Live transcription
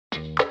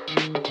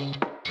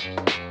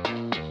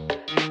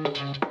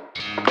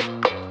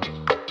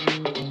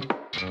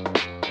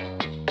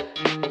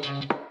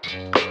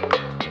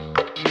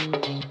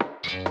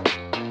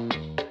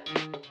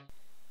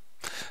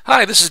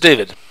Hi, this is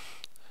David.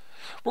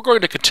 We're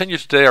going to continue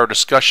today our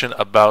discussion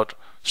about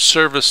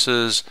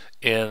services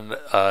in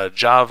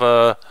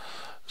Java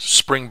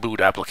Spring Boot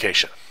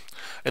application.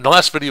 In the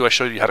last video I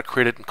showed you how to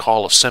create it and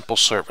call a simple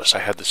service. I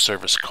had this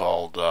service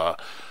called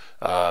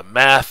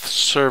math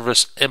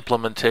service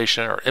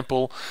implementation, or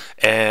impl,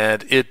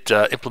 and it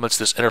implements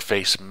this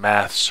interface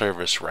math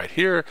service right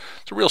here.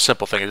 It's a real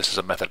simple thing. This is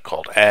a method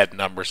called add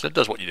numbers. It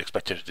does what you'd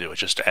expect it to do. It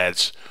just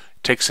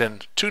takes in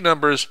two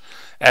numbers,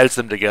 adds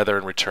them together,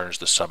 and returns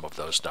the sum of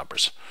those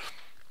numbers.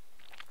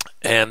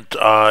 And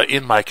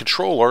in my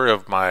controller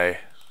of my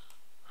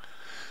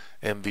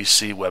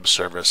MVC web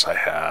service, I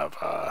have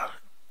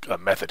a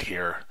method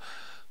here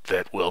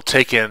that will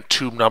take in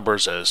two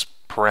numbers as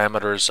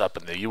parameters up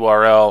in the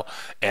URL,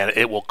 and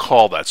it will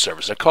call that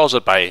service. It calls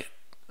it by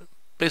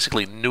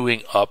basically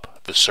newing up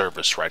the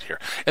service right here.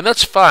 And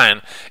that's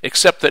fine,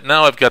 except that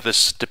now I've got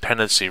this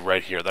dependency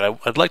right here that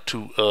I'd like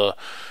to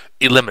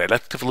eliminate. I'd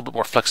like to give a little bit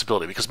more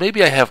flexibility, because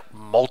maybe I have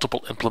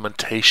multiple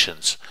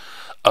implementations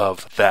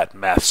of that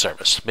math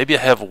service. Maybe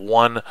I have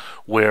one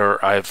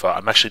where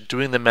I'm actually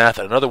doing the math,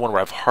 and another one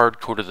where I've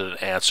hard-coded an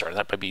answer, and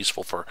that might be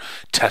useful for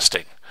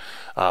testing.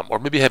 Or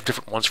maybe I have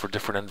different ones for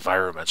different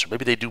environments, or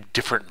maybe they do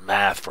different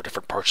math for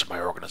different parts of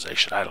my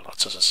organization. I don't know.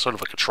 It's just sort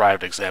of a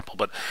contrived example,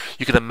 but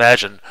you can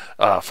imagine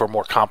for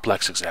more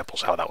complex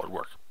examples how that would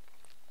work.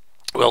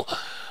 Well,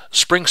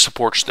 Spring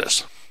supports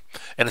this,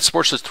 and it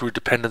supports this through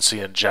dependency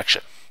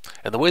injection.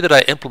 And the way that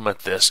I implement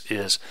this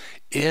is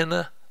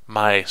in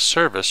my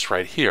service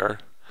right here,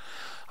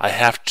 I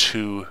have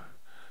to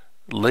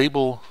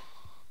label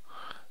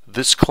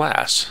this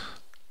class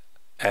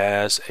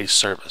as a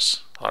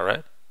service. All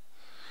right?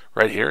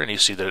 Right here, and you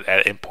see that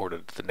it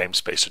imported the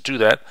namespace to do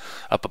that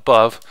up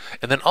above.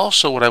 And then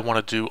also what I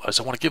want to do is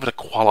I want to give it a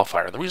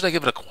qualifier. And the reason I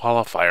give it a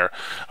qualifier,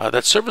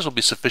 that service will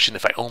be sufficient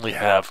if I only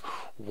have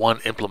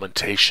one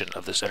implementation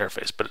of this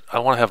interface, but I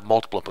want to have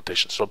multiple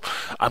implementations. So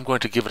I'm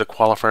going to give it a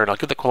qualifier, and I'll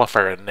give the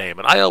qualifier a name.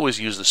 And I always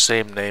use the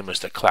same name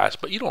as the class,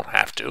 but you don't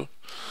have to.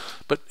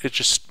 But it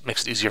just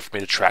makes it easier for me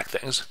to track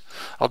things.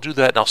 I'll do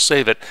that and I'll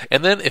save it.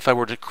 And then if I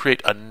were to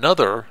create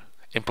another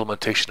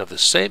implementation of the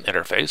same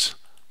interface,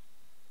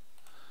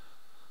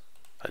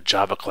 a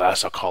Java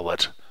class, I'll call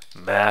it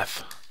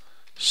math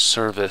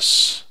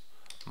service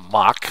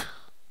mock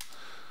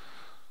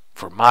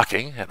for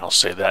mocking, and I'll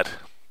say that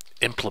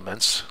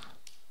implements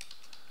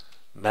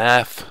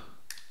math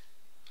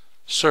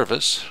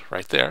service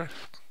right there.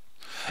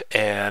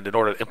 And in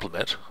order to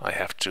implement, I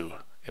have to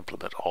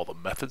implement all the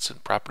methods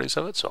and properties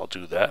of it, so I'll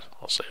do that.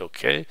 I'll say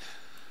OK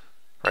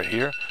right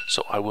here.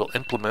 So I will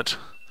implement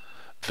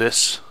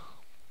this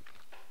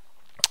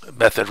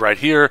method right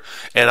here,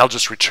 and I'll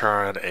just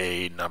return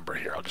a number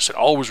here. I'll just say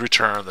always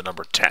return the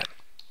number 10,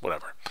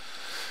 whatever.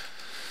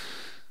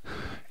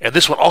 And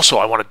this one also,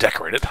 I want to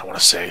decorate it. I want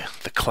to say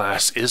the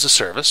class is a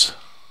service,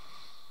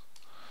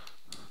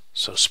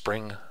 so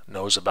Spring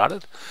knows about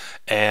it,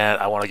 and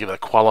I want to give it a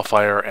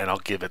qualifier, and I'll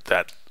give it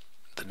the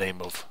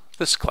name of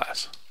this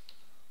class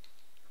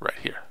right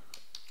here.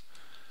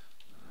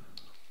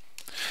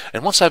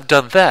 And once I've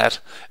done that,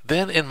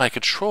 then in my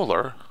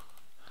controller,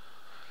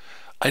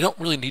 I don't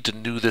really need to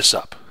new this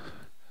up.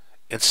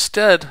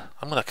 Instead,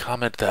 I'm going to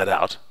comment that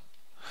out.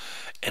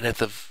 And at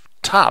the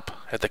top,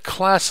 at the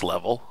class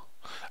level,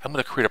 I'm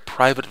going to create a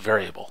private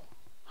variable.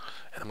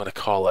 And I'm going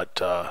to call it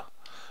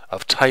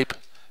of type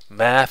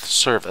math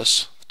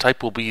service.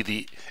 Type will be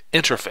the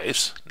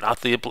interface, not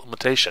the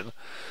implementation.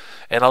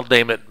 And I'll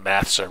name it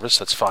math service.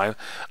 That's fine.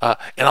 And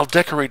I'll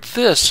decorate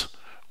this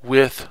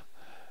with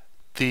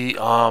the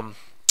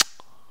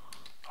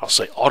I'll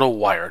say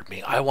auto-wired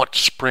me. I want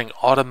Spring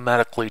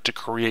automatically to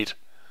create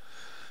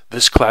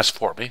this class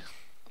for me,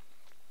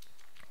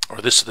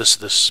 or this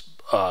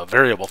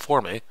variable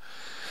for me,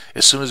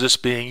 as soon as it's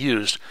being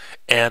used.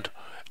 And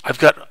I've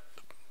got,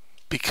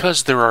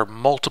 because there are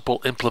multiple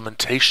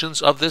implementations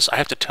of this, I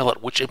have to tell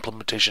it which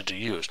implementation to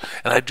use.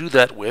 And I do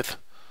that with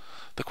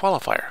the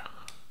qualifier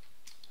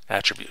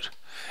attribute.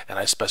 And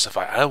I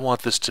specify, I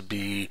want this to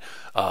be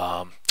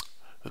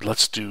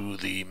let's do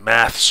the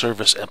math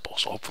service impl.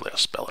 So hopefully I'll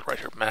spell it right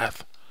here.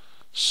 Math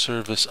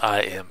service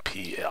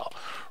IMPL.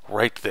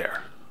 Right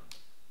there.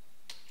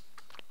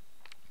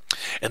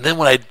 And then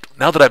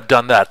now that I've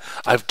done that,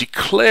 I've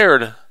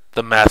declared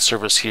the math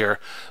service here,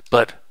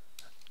 but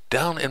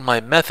down in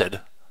my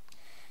method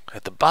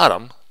at the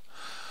bottom,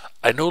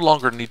 I no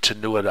longer need to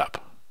new it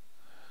up.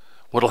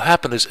 What'll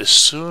happen is as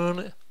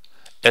soon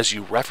as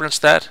you reference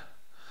that,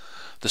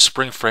 the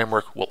Spring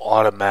Framework will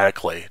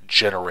automatically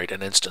generate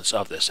an instance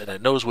of this, and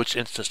it knows which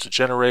instance to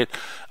generate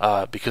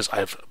because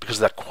of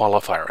that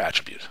qualifier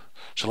attribute.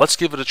 So let's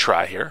give it a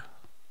try here.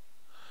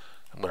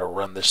 I'm going to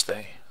run this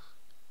thing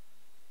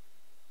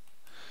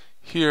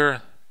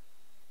here.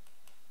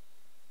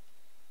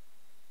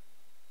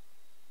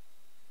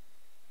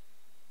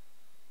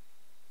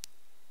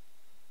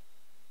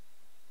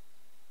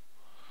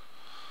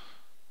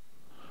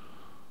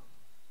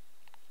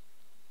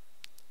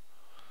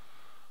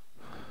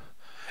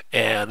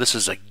 And this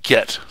is a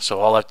get, so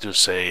all I have to do is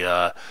say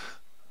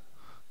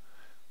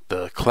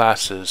The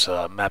class is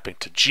mapping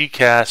to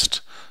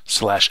GCast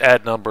 /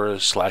 add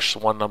numbers /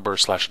 one number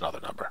 / another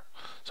number.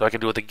 So I can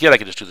do with the get, I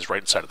can just do this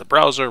right inside of the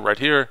browser, right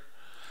here,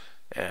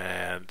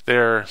 and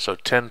there. So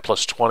 10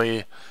 plus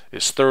 20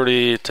 is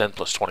 30, 10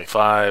 plus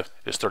 25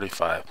 is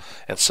 35,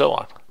 and so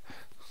on.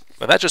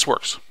 And that just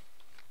works.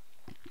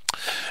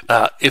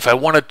 If I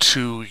wanted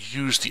to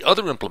use the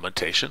other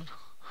implementation,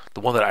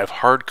 the one that I've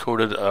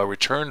hard-coded a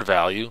return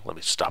value, let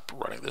me stop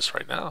running this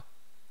right now.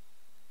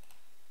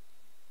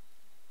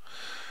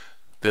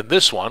 Then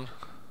this one,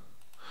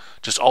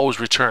 just always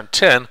return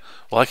 10.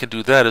 Well, I can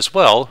do that as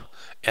well,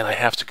 and I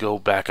have to go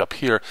back up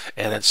here,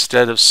 and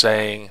instead of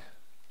saying,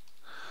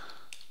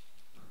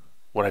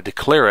 when I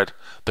declare it,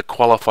 the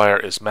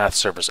qualifier is math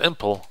service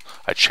impl,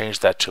 I change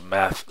that to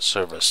math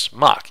service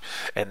mock.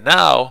 And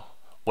now,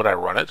 when I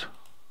run it,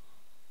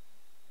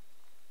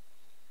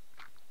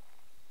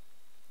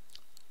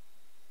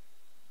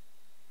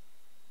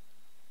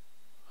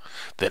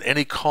 then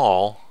any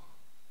call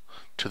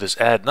to this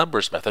add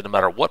numbers method, no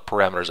matter what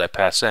parameters I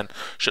pass in,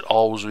 should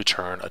always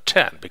return a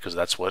 10, because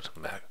that's what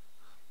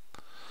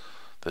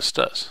this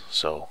does.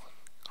 So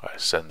I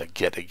send the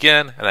get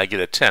again, and I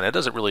get a 10. It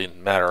doesn't really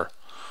matter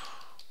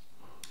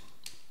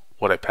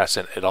what I pass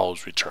in, it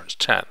always returns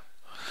 10.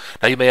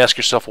 Now you may ask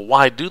yourself, well,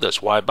 why do this?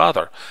 Why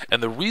bother?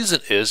 And the reason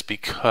is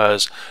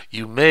because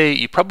you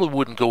probably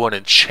wouldn't go in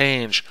and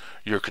change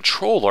your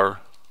controller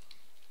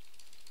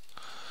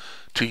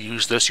to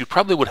use this. You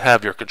probably would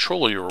have your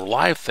controller, your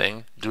live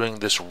thing, doing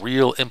this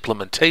real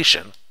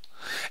implementation,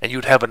 and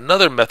you'd have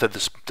another method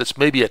that's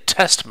maybe a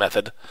test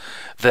method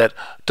that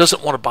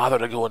doesn't want to bother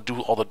to go and do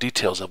all the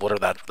details of what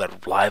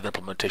that live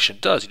implementation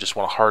does. You just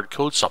want to hard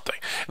code something.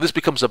 And this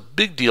becomes a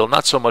big deal,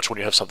 not so much when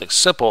you have something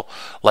simple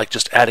like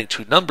just adding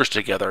two numbers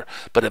together,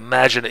 but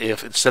imagine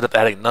if instead of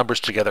adding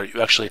numbers together,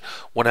 you actually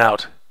went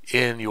out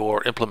in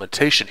your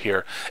implementation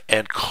here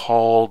and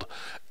called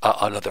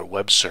another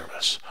web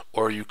service,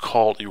 or you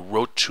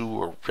wrote to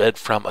or read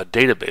from a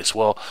database.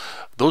 Well,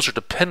 those are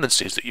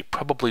dependencies that you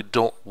probably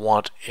don't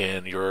want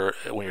when you're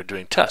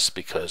doing tests,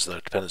 because the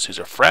dependencies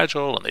are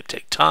fragile and they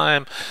take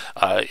time,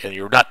 and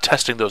you're not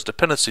testing those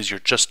dependencies,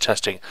 you're just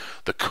testing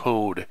the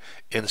code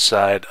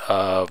inside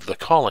of the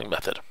calling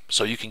method.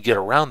 So you can get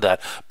around that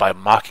by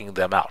mocking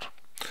them out.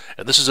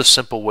 And this is a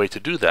simple way to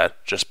do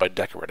that, just by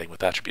decorating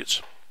with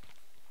attributes.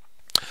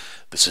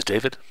 This is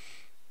David.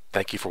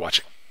 Thank you for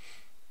watching.